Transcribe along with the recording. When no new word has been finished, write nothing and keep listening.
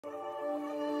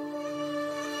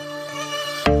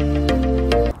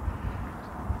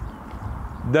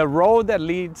The road that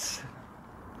leads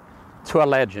to a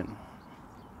legend.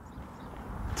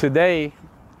 Today,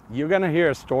 you're gonna hear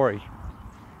a story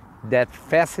that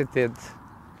faceted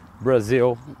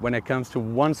Brazil when it comes to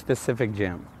one specific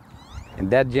gem. And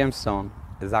that gemstone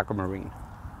is Aquamarine.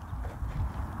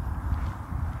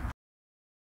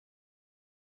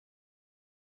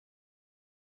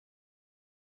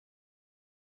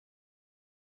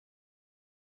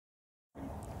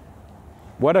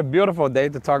 What a beautiful day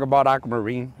to talk about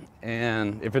Aquamarine.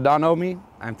 And if you don't know me,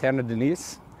 I'm Tanner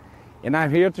Denise, and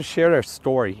I'm here to share a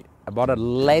story about a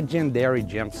legendary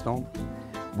gemstone,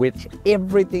 which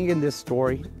everything in this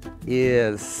story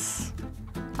is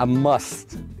a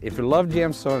must. If you love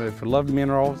gemstones, if you love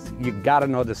minerals, you gotta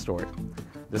know the story.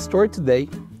 The story today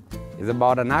is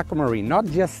about an aquamarine, not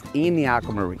just any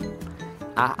aquamarine,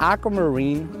 an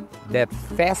aquamarine that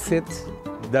facets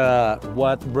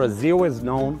what Brazil is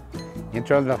known in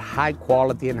terms of high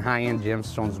quality and high-end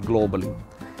gemstones globally.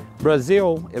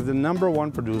 Brazil is the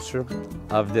 #1 producer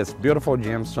of this beautiful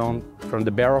gemstone from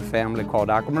the beryl family called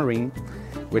Aquamarine,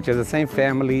 which is the same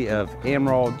family of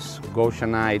emeralds,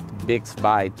 goshenite,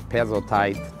 bixbyite,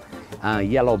 pezotite,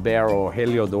 yellow beryl,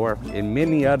 heliodor, and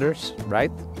many others,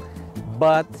 right?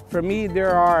 But for me,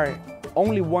 there are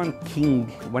only one king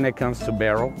when it comes to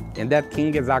beryl, and that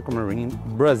king is Aquamarine,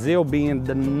 Brazil being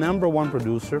the #1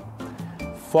 producer,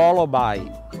 followed by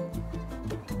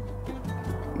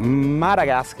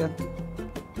Madagascar,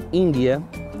 India,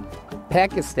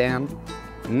 Pakistan,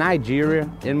 Nigeria,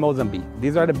 and Mozambique.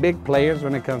 These are the big players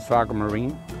when it comes to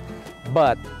aquamarine.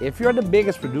 But if you're the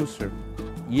biggest producer,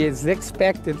 it's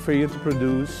expected for you to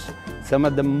produce some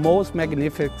of the most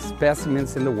magnificent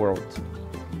specimens in the world.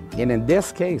 And in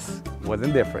this case,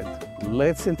 wasn't different.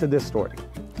 Listen to this story.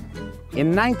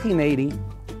 In 1980,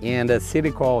 in a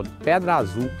city called Pedro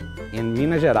Azul in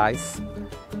Minas Gerais,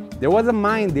 there was a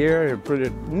mine there, pretty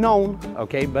known,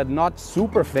 okay, but not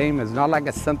super famous, not like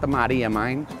a Santa Maria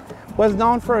mine. Was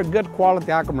known for a good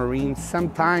quality aquamarine,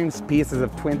 sometimes pieces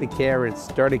of 20 carats,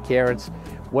 30 carats,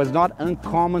 was not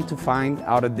uncommon to find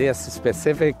out of this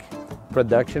specific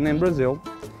production in Brazil.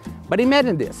 But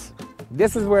imagine this.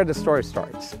 This is where the story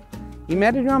starts.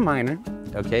 Imagine you're a miner,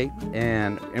 okay,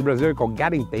 and in Brazil called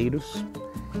garimpeiros,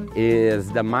 is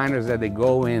the miners that they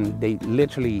go in, they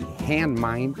literally hand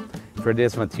mine for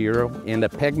this material in the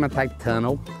pegmatite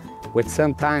tunnel, which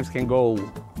sometimes can go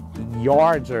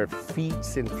yards or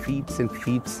feet and feet and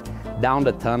feet down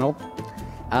the tunnel.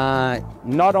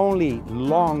 Not only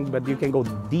long, but you can go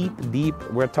deep, deep.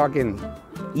 We're talking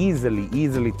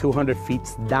easily 200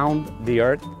 feet down the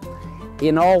earth,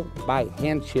 in all by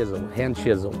hand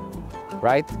chisel,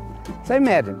 right? So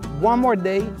imagine, one more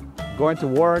day, going to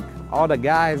work, all the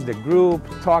guys, the group,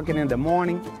 talking in the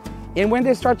morning, and when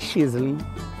they start chiseling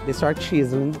the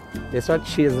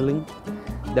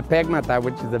pegmatite,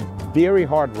 which is a very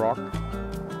hard rock,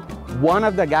 one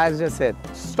of the guys just said,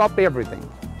 stop everything.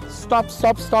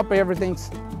 Stop everything.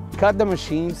 Cut the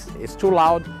machines, it's too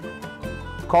loud.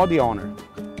 Call the owner,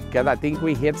 because I think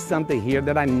we hit something here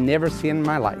that I never seen in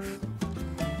my life.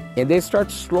 And they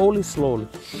start slowly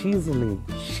chiseling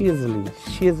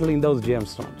those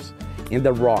gemstones in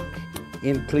the rock,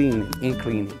 in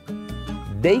cleaning.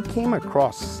 They came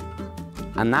across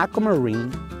an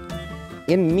aquamarine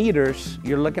in meters.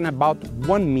 You're looking about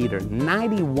 1 meter,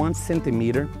 91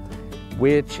 centimeter,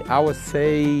 which I would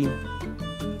say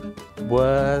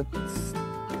was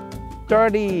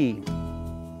 30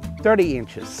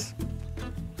 inches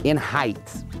in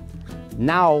height.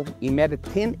 Now imagine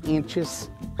 10 inches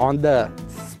on the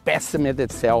specimen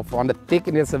itself, on the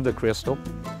thickness of the crystal.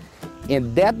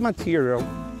 And that material,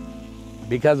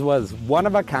 because it was one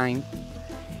of a kind,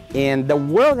 and the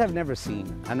world have never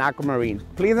seen an aquamarine.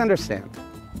 Please understand,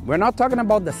 we're not talking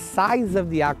about the size of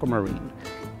the aquamarine.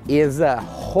 It's a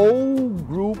whole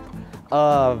group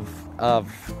of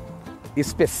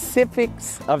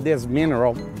specifics of this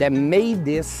mineral that made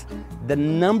this the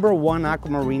 #1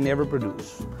 aquamarine ever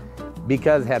produced.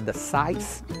 Because it had the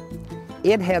size,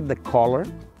 it had the color,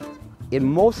 and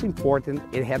most important,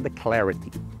 it had the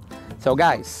clarity. So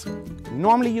guys,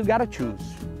 normally you gotta choose.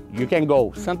 You can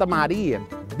go Santa Maria,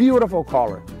 beautiful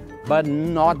color, but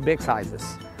not big sizes.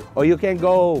 Or you can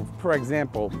go, for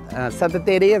example, Santa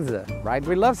Teresa, right?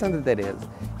 We love Santa Teresa.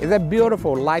 It's a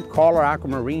beautiful light color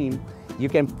aquamarine. You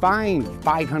can find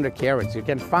 500 carats, you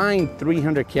can find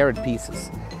 300 carat pieces,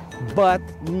 but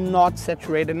not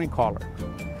saturated in color.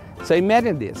 So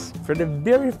imagine this, for the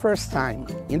very first time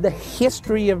in the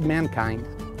history of mankind,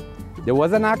 there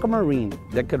was an aquamarine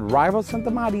that could rival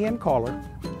Santa Maria in color,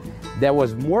 that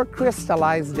was more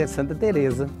crystallized than Santa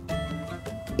Teresa,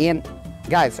 and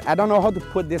Guys, I don't know how to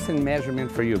put this in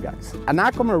measurement for you guys. An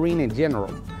aquamarine in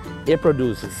general, it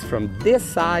produces from this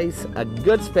size, a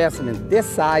good specimen, this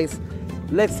size.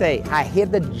 Let's say I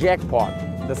hit the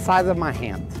jackpot, the size of my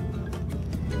hand.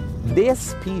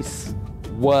 This piece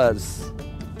was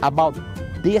about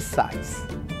this size,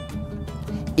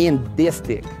 in this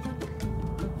thick.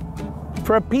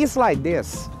 For a piece like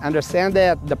this, understand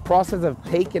that the process of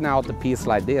taking out a piece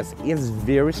like this is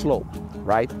very slow,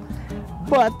 right?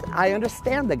 But I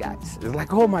understand the guys. It's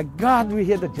like, oh my God, we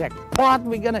hit the jackpot.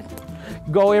 We're gonna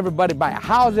go, everybody buy a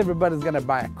house, everybody's gonna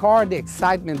buy a car, the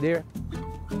excitement there.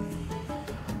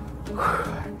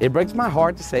 It breaks my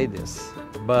heart to say this,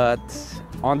 but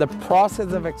on the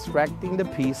process of extracting the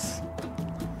piece,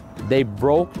 they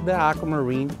broke the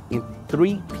aquamarine in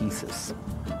 3 pieces,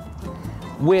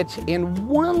 which in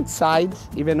one side,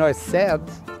 even though it's sad,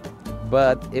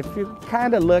 but if you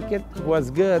kind of look, it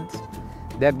was good.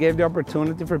 That gave the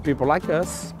opportunity for people like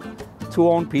us to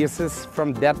own pieces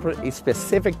from that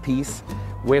specific piece,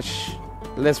 which,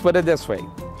 let's put it this way.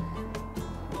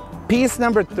 Piece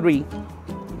number 3,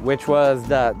 which was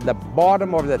the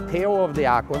bottom of the tail of the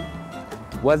aqua,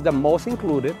 was the most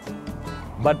included,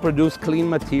 but produced clean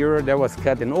material that was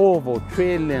cut in oval,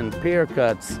 trillion, pear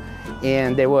cuts,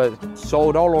 and they were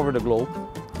sold all over the globe.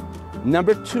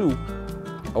 Number 2,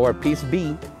 or piece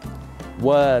B,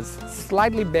 was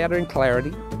slightly better in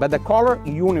clarity, but the color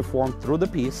uniform through the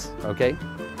piece, okay?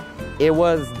 It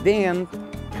was then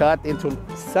cut into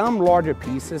some larger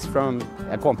pieces from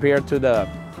compared to the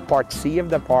part C of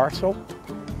the parcel.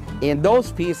 And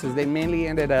those pieces, they mainly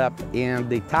ended up in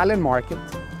the Italian market,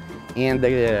 in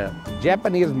the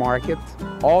Japanese market,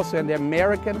 also in the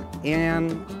American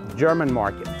and German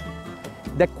market.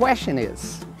 The question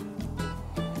is,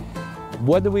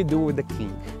 what do we do with the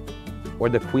king or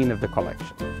the queen of the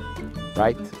collection,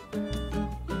 right?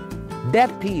 That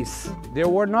piece, there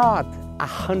were not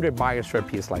 100 buyers for a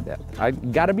piece like that. I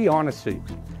gotta be honest with you.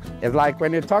 It's like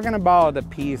when you're talking about a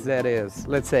piece that is,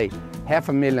 let's say,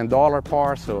 $500,000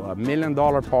 parcel, $1 million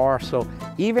parcel,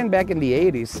 even back in the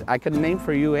 80s, I could name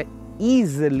for you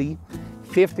easily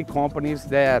 50 companies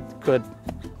that could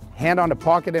hand on the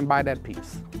pocket and buy that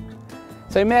piece.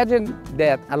 So imagine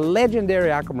that a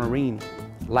legendary aquamarine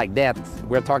like that,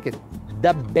 we're talking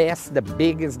the best, the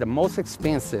biggest, the most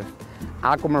expensive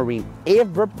aquamarine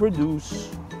ever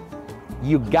produced,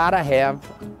 you gotta have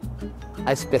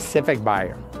a specific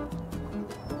buyer.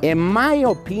 In my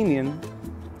opinion,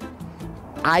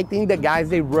 I think the guys,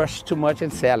 they rush too much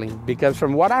in selling, because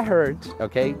from what I heard,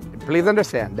 okay, please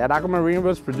understand, that aquamarine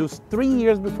was produced 3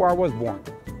 years before I was born.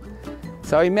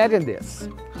 So imagine this.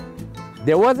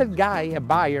 There was a guy, a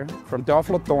buyer from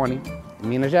Teófilo Otoni,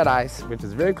 Minas Gerais, which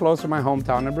is very close to my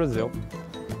hometown in Brazil,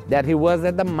 that he was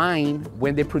at the mine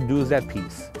when they produced that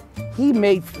piece. He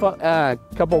made a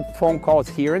couple phone calls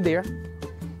here and there.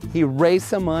 He raised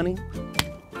some money,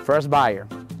 first buyer.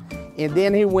 And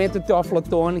then he went to Teófilo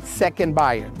Otoni, second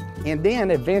buyer. And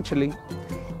then eventually,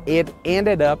 it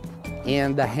ended up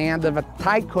in the hand of a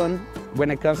tycoon when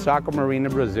it comes to aquamarine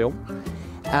in Brazil,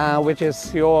 which is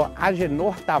Senhor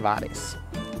Agenor Tavares.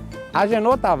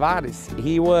 Agenor Tavares,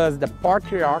 he was the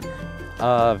patriarch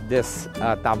of this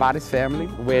Tavares family,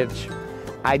 which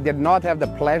I did not have the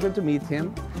pleasure to meet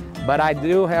him, but I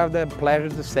do have the pleasure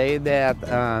to say that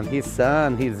his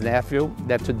son, his nephew,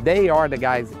 that today are the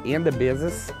guys in the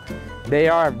business. They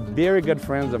are very good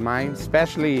friends of mine,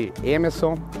 especially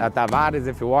Emerson Tavares,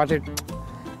 if you watch it.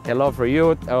 Hello for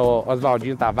you,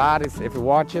 Oswaldinho Tavares, if you're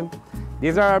watching.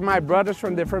 These are my brothers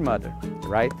from different mother,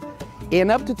 right? And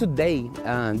up to today,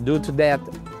 due to that,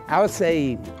 I would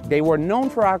say they were known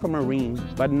for aquamarine,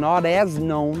 but not as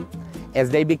known as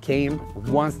they became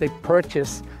once they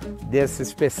purchased this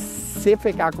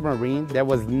specific aquamarine that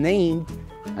was named,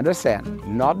 understand,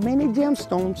 not many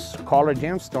gemstones, colored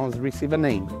gemstones receive a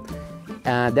name.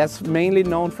 That's mainly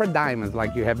known for diamonds,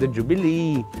 like you have the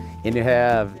Jubilee, and you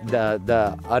have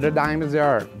the other diamonds that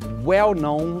are well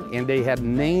known, and they have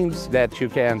names that you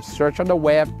can search on the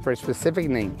web for a specific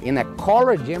name. In a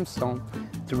colored gemstone,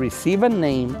 to receive a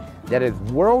name that is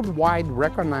worldwide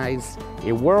recognized,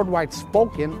 a worldwide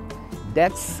spoken,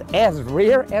 that's as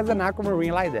rare as an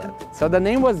aquamarine like that. So the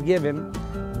name was given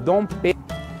Dom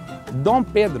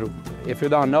Pedro, if you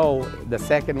don't know, the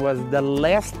second was the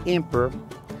last emperor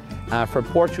for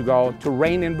Portugal to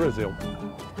reign in Brazil.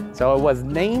 So it was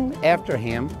named after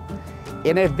him.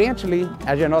 And eventually,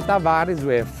 Agenor Tavares,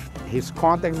 with his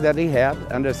contacts that he had,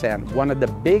 understand, one of the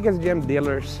biggest gem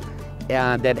dealers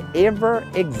that ever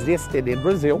existed in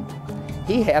Brazil,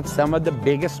 he had some of the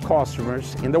biggest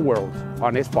customers in the world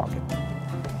on his pocket.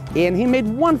 And he made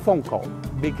one phone call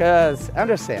because,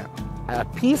 understand, a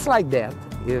piece like that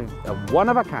is one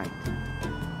of a kind.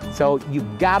 So you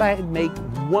gotta make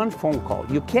one phone call.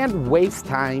 You can't waste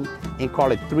time and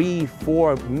call it 3,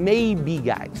 4, maybe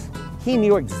guys. He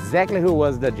knew exactly who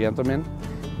was the gentleman.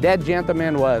 That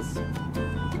gentleman was,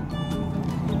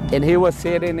 and he was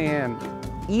sitting in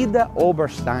Ida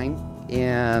Oberstein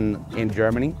in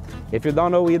Germany. If you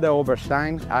don't know Ida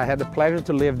Oberstein, I had the pleasure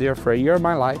to live there for a year of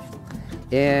my life.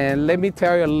 And let me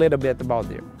tell you a little bit about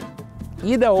there.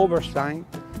 Ida Oberstein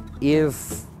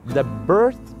is the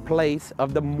birthplace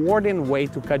of the modern way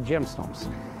to cut gemstones.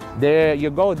 There, you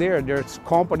go there, there's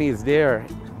companies there,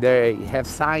 they have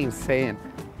signs saying,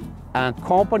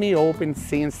 company opened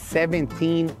since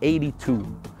 1782.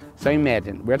 So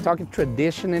imagine, we're talking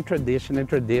tradition and tradition and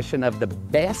tradition of the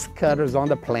best cutters on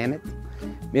the planet.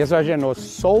 Mr. Agenor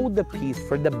sold the piece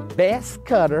for the best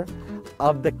cutter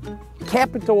of the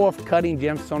capital of cutting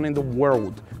gemstone in the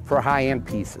world for high-end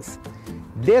pieces.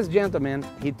 This gentleman,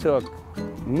 he took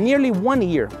nearly 1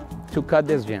 year to cut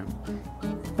this gem.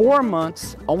 4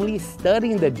 months only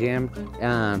studying the gem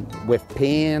with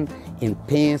pen and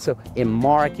pencil and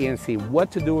marking and see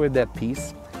what to do with that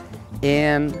piece.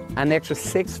 And an extra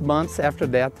 6 months after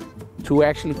that to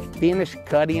actually finish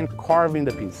cutting and carving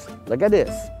the piece. Look at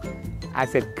this. I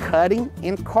said cutting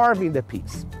and carving the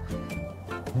piece.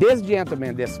 This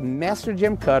gentleman, this master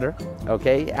gem cutter,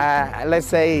 okay,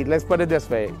 let's put it this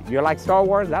way. You like Star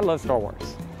Wars? I love Star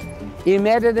Wars.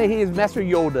 Imagine that he is Master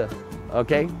Yoda,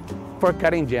 okay, for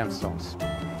cutting gemstones.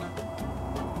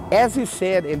 As he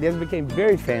said, and this became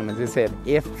very famous, he said,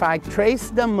 if I trace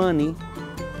the money,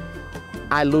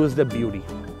 I lose the beauty.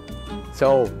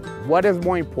 So what is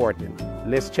more important?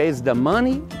 Let's chase the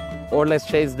money or let's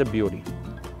chase the beauty?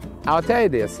 I'll tell you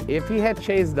this, if he had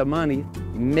chased the money,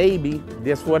 maybe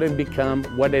this wouldn't become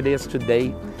what it is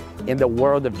today in the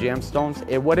world of gemstones.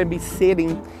 It wouldn't be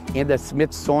sitting in the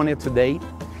Smithsonian today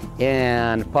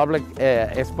in public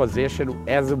exposition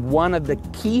as one of the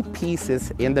key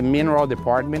pieces in the mineral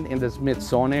department in the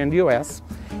Smithsonian in the US.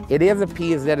 It is a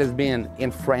piece that has been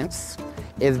in France,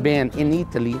 it's been in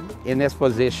Italy in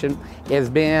exposition, it's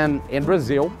been in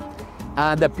Brazil.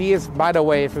 The piece, by the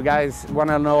way, if you guys want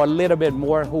to know a little bit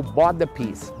more, who bought the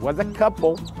piece was a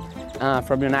couple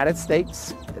from the United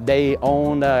States. They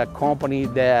owned a company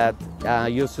that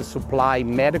used to supply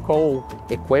medical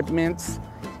equipment,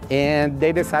 and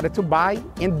they decided to buy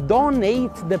and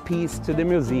donate the piece to the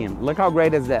museum. Look how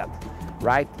great is that,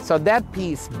 right? So that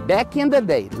piece, back in the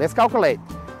day, let's calculate.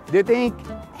 Do you think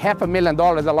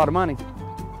 $500,000 is a lot of money?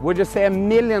 Would you say $1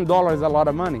 million is a lot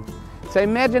of money? So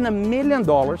imagine $1 million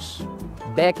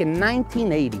back in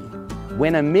 1980,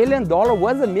 when $1 million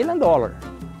was $1 million.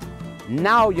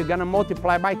 Now you're gonna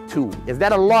multiply by 2. Is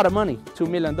that a lot of money? $2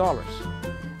 million.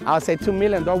 I'll say $2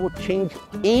 million will change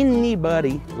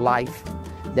anybody's life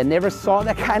that never saw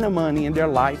that kind of money in their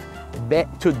life.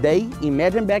 Today,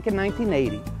 imagine back in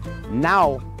 1980.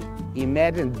 Now,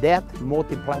 imagine that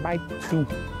multiplied by 2.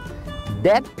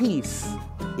 That piece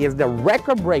is the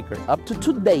record breaker up to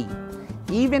today.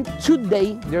 Even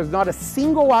today, there's not a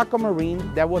single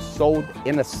aquamarine that was sold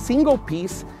in a single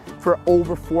piece for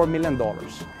over $4 million.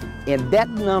 And that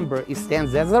number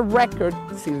stands as a record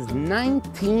since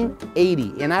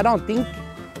 1980. And I don't think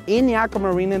any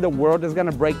aquamarine in the world is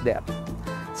gonna break that.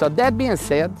 So that being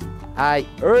said, I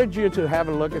urge you to have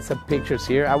a look at some pictures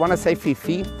here. I wanna say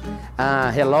Fifi,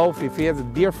 hello, Fifi is a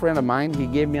dear friend of mine. He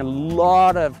gave me a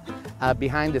lot of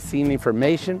behind the scene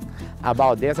information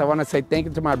about this. I want to say thank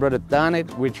you to my brother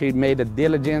Tanit, which he made a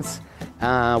diligence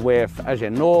with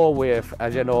Agenor,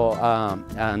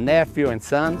 nephew and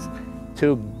sons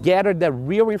to gather the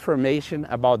real information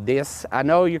about this. I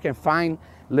know you can find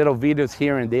little videos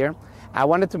here and there. I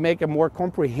wanted to make a more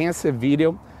comprehensive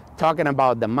video talking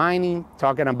about the mining,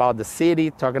 talking about the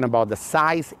city, talking about the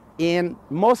size, and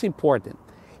most important,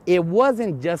 it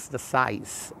wasn't just the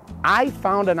size. I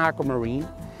found an aquamarine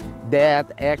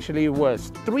that actually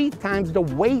was 3 times the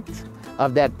weight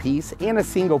of that piece in a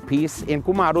single piece in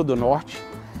Cumaru do Norte.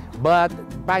 But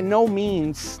by no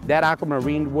means that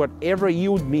aquamarine would ever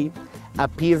yield me a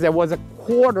piece that was a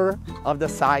quarter of the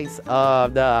size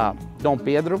of the Dom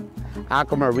Pedro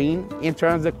aquamarine in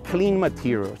terms of clean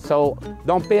material. So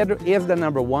Dom Pedro is the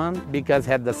 #1 because it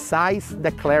had the size,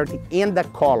 the clarity, and the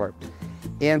color.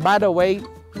 And by the way,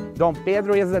 Dom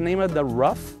Pedro is the name of the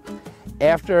rough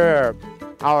after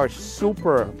our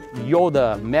super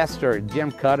Yoda master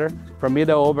gem cutter from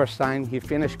Ida Oberstein. He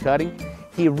finished cutting.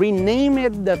 He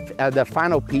renamed the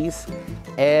final piece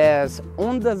as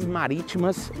Ondas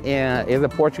Marítimas, is a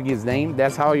Portuguese name.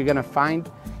 That's how you're gonna find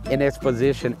an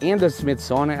exposition in the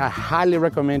Smithsonian. I highly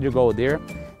recommend you go there.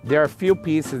 There are a few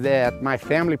pieces that my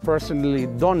family personally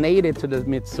donated to the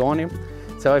Smithsonian.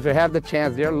 So if you have the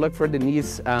chance there, look for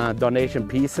Denise's donation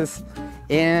pieces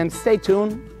and stay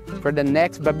tuned for the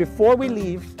next. But before we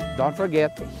leave, don't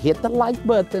forget to hit the like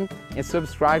button and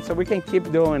subscribe so we can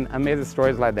keep doing amazing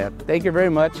stories like that. Thank you very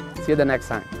much. See you the next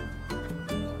time.